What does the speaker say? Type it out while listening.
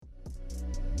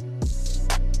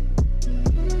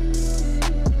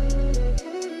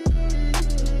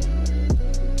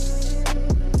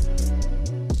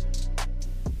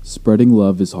Spreading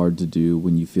love is hard to do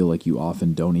when you feel like you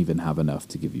often don't even have enough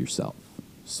to give yourself.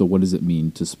 So what does it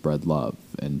mean to spread love,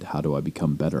 and how do I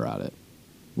become better at it?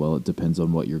 Well, it depends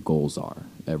on what your goals are.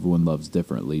 Everyone loves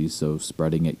differently, so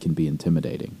spreading it can be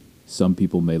intimidating. Some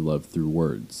people may love through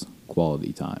words,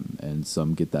 quality time, and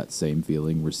some get that same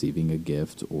feeling receiving a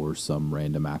gift or some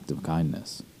random act of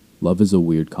kindness. Love is a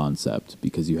weird concept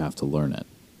because you have to learn it,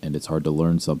 and it's hard to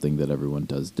learn something that everyone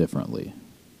does differently.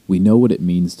 We know what it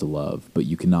means to love, but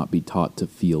you cannot be taught to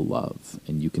feel love,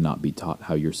 and you cannot be taught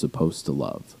how you're supposed to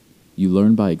love. You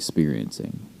learn by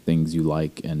experiencing things you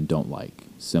like and don't like,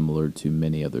 similar to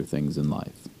many other things in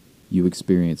life. You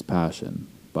experience passion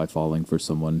by falling for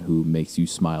someone who makes you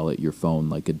smile at your phone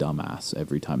like a dumbass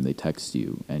every time they text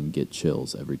you and get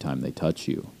chills every time they touch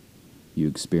you. You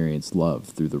experience love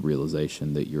through the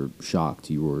realization that you're shocked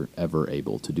you were ever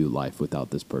able to do life without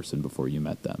this person before you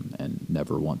met them and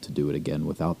never want to do it again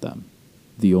without them.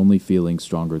 The only feeling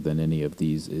stronger than any of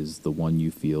these is the one you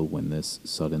feel when this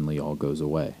suddenly all goes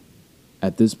away.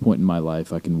 At this point in my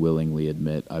life, I can willingly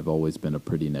admit I've always been a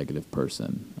pretty negative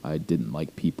person. I didn't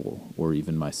like people, or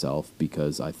even myself,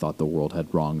 because I thought the world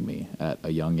had wronged me at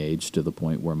a young age to the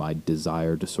point where my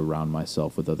desire to surround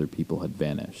myself with other people had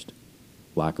vanished.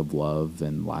 Lack of love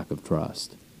and lack of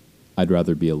trust. I'd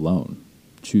rather be alone,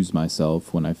 choose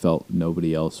myself when I felt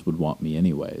nobody else would want me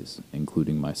anyways,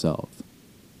 including myself.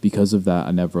 Because of that,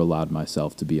 I never allowed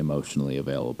myself to be emotionally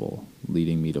available,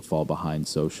 leading me to fall behind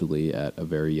socially at a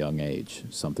very young age,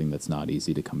 something that's not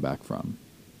easy to come back from.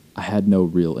 I had no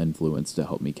real influence to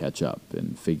help me catch up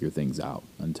and figure things out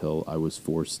until I was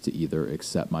forced to either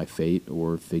accept my fate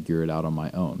or figure it out on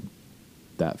my own.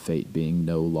 That fate being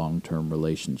no long-term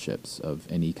relationships of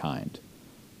any kind,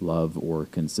 love or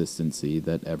consistency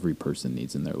that every person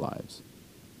needs in their lives.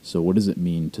 So what does it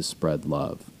mean to spread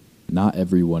love? Not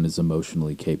everyone is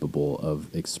emotionally capable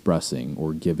of expressing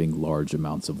or giving large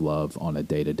amounts of love on a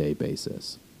day-to-day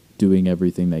basis. Doing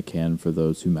everything they can for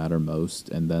those who matter most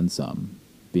and then some.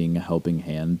 Being a helping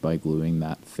hand by gluing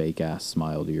that fake-ass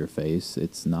smile to your face,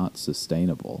 it's not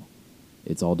sustainable.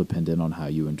 It's all dependent on how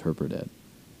you interpret it.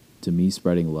 To me,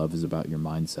 spreading love is about your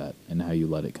mindset and how you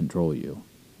let it control you,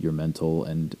 your mental,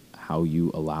 and how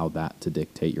you allow that to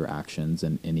dictate your actions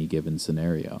in any given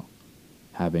scenario.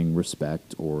 Having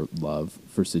respect or love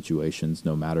for situations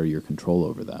no matter your control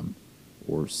over them,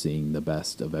 or seeing the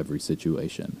best of every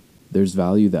situation. There's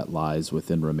value that lies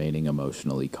within remaining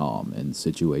emotionally calm in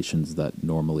situations that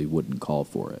normally wouldn't call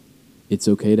for it. It's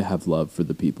okay to have love for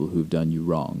the people who've done you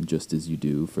wrong just as you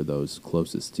do for those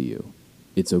closest to you.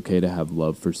 It's okay to have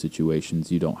love for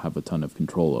situations you don't have a ton of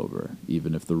control over,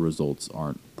 even if the results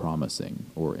aren't promising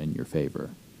or in your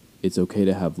favor. It's okay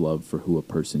to have love for who a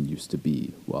person used to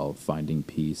be, while finding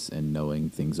peace and knowing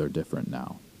things are different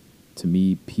now. To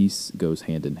me, peace goes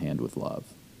hand in hand with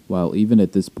love. While even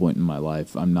at this point in my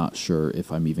life, I'm not sure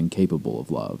if I'm even capable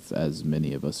of love, as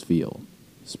many of us feel.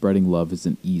 Spreading love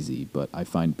isn't easy, but I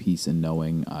find peace in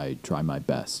knowing I try my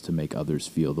best to make others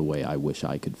feel the way I wish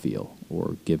I could feel,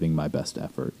 or giving my best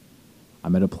effort.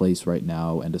 I'm at a place right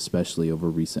now, and especially over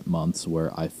recent months,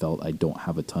 where I felt I don't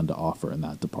have a ton to offer in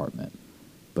that department.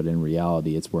 But in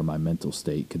reality, it's where my mental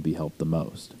state could be helped the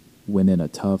most. When in a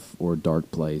tough or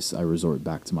dark place, I resort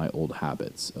back to my old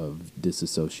habits of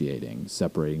disassociating,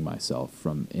 separating myself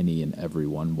from any and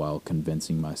everyone while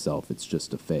convincing myself it's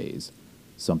just a phase,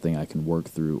 something I can work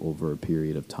through over a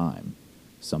period of time,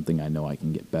 something I know I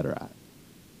can get better at.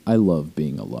 I love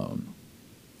being alone,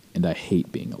 and I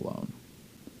hate being alone.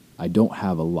 I don't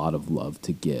have a lot of love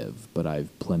to give, but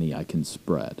I've plenty I can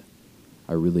spread.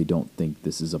 I really don't think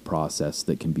this is a process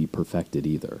that can be perfected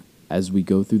either. As we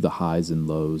go through the highs and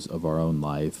lows of our own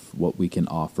life, what we can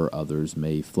offer others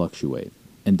may fluctuate.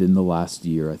 And in the last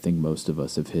year, I think most of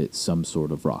us have hit some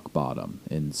sort of rock bottom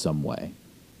in some way.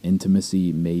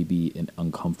 Intimacy may be an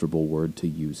uncomfortable word to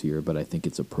use here, but I think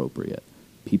it's appropriate.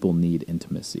 People need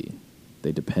intimacy.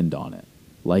 They depend on it.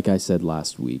 Like I said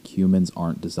last week, humans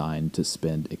aren't designed to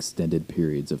spend extended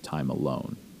periods of time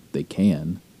alone. They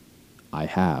can. I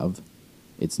have.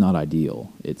 It's not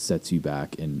ideal. It sets you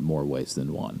back in more ways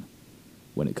than one.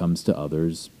 When it comes to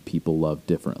others, people love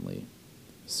differently.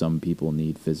 Some people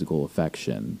need physical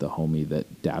affection, the homie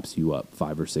that daps you up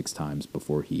 5 or 6 times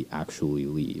before he actually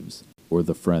leaves, or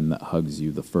the friend that hugs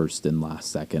you the first and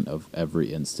last second of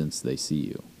every instance they see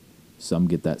you. Some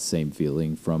get that same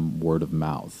feeling from word of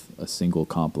mouth. A single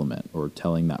compliment or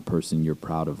telling that person you're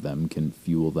proud of them can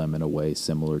fuel them in a way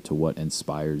similar to what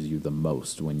inspires you the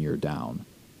most when you're down.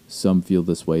 Some feel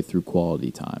this way through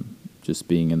quality time. Just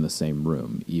being in the same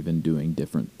room, even doing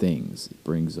different things,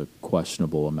 brings a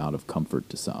questionable amount of comfort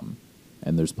to some.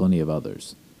 And there's plenty of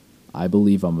others. I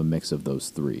believe I'm a mix of those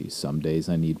three. Some days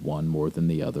I need one more than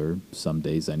the other, some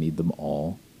days I need them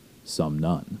all, some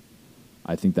none.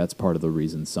 I think that's part of the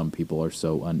reason some people are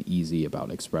so uneasy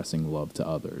about expressing love to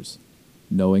others.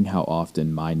 Knowing how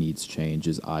often my needs change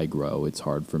as I grow, it's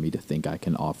hard for me to think I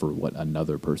can offer what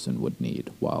another person would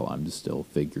need while I'm still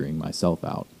figuring myself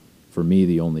out. For me,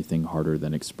 the only thing harder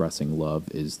than expressing love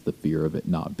is the fear of it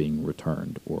not being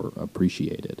returned or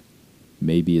appreciated.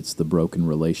 Maybe it's the broken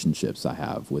relationships I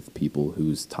have with people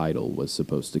whose title was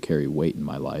supposed to carry weight in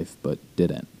my life but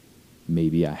didn't.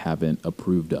 Maybe I haven't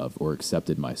approved of or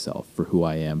accepted myself for who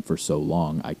I am for so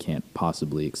long I can't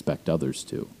possibly expect others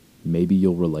to. Maybe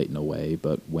you'll relate in a way,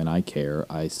 but when I care,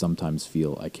 I sometimes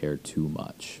feel I care too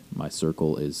much. My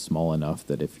circle is small enough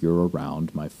that if you're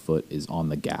around, my foot is on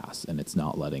the gas and it's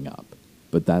not letting up.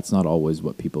 But that's not always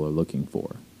what people are looking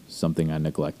for. Something I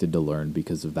neglected to learn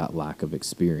because of that lack of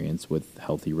experience with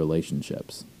healthy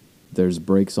relationships. There's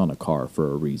brakes on a car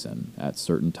for a reason. At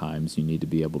certain times, you need to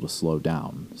be able to slow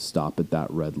down, stop at that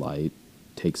red light,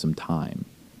 take some time,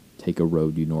 take a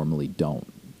road you normally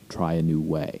don't, try a new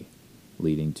way,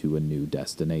 leading to a new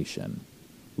destination.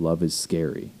 Love is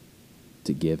scary,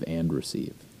 to give and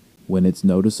receive. When it's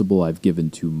noticeable I've given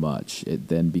too much, it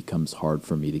then becomes hard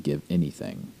for me to give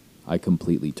anything. I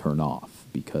completely turn off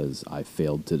because I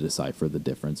failed to decipher the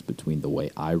difference between the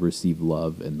way I receive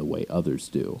love and the way others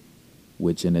do,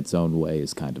 which in its own way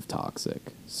is kind of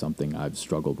toxic, something I've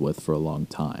struggled with for a long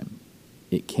time.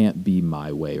 It can't be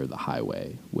my way or the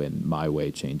highway when my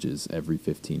way changes every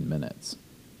 15 minutes.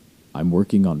 I'm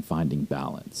working on finding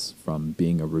balance, from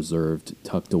being a reserved,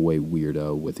 tucked-away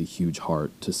weirdo with a huge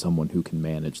heart to someone who can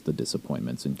manage the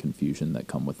disappointments and confusion that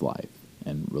come with life,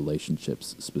 and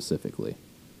relationships specifically.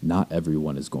 Not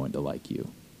everyone is going to like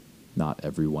you. Not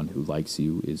everyone who likes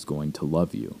you is going to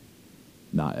love you.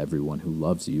 Not everyone who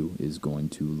loves you is going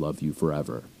to love you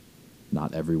forever.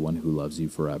 Not everyone who loves you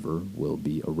forever will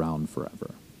be around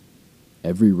forever.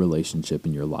 Every relationship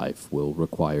in your life will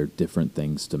require different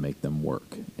things to make them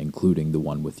work, including the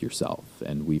one with yourself,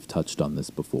 and we've touched on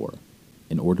this before.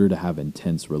 In order to have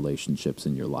intense relationships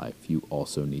in your life, you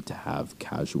also need to have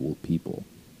casual people.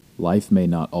 Life may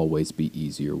not always be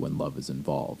easier when love is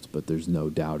involved, but there's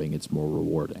no doubting it's more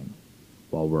rewarding.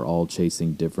 While we're all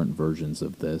chasing different versions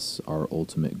of this, our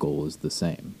ultimate goal is the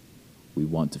same. We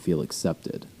want to feel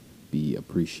accepted, be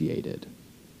appreciated,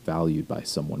 valued by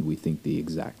someone we think the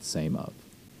exact same of.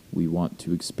 We want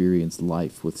to experience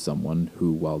life with someone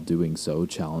who, while doing so,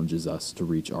 challenges us to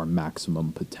reach our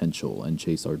maximum potential and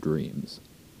chase our dreams.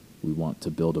 We want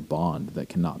to build a bond that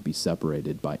cannot be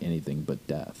separated by anything but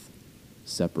death.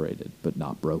 Separated, but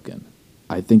not broken.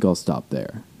 I think I'll stop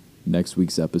there. Next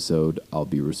week's episode, I'll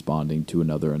be responding to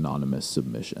another anonymous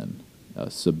submission. A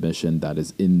submission that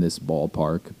is in this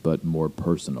ballpark, but more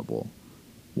personable.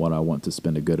 One I want to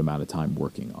spend a good amount of time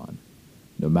working on.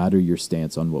 No matter your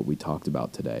stance on what we talked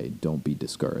about today, don't be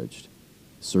discouraged.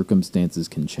 Circumstances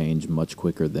can change much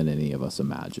quicker than any of us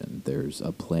imagine. There's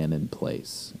a plan in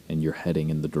place, and you're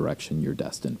heading in the direction you're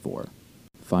destined for.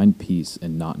 Find peace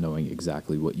in not knowing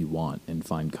exactly what you want, and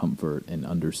find comfort in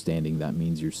understanding that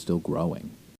means you're still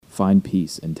growing. Find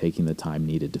peace in taking the time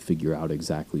needed to figure out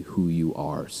exactly who you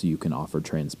are so you can offer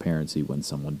transparency when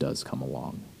someone does come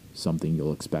along, something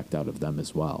you'll expect out of them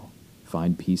as well.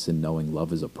 Find peace in knowing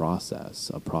love is a process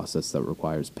that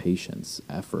requires patience,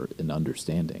 effort, and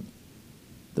understanding.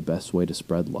 The best way to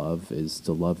spread love is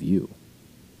to love you.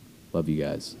 Love you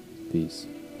guys. Peace.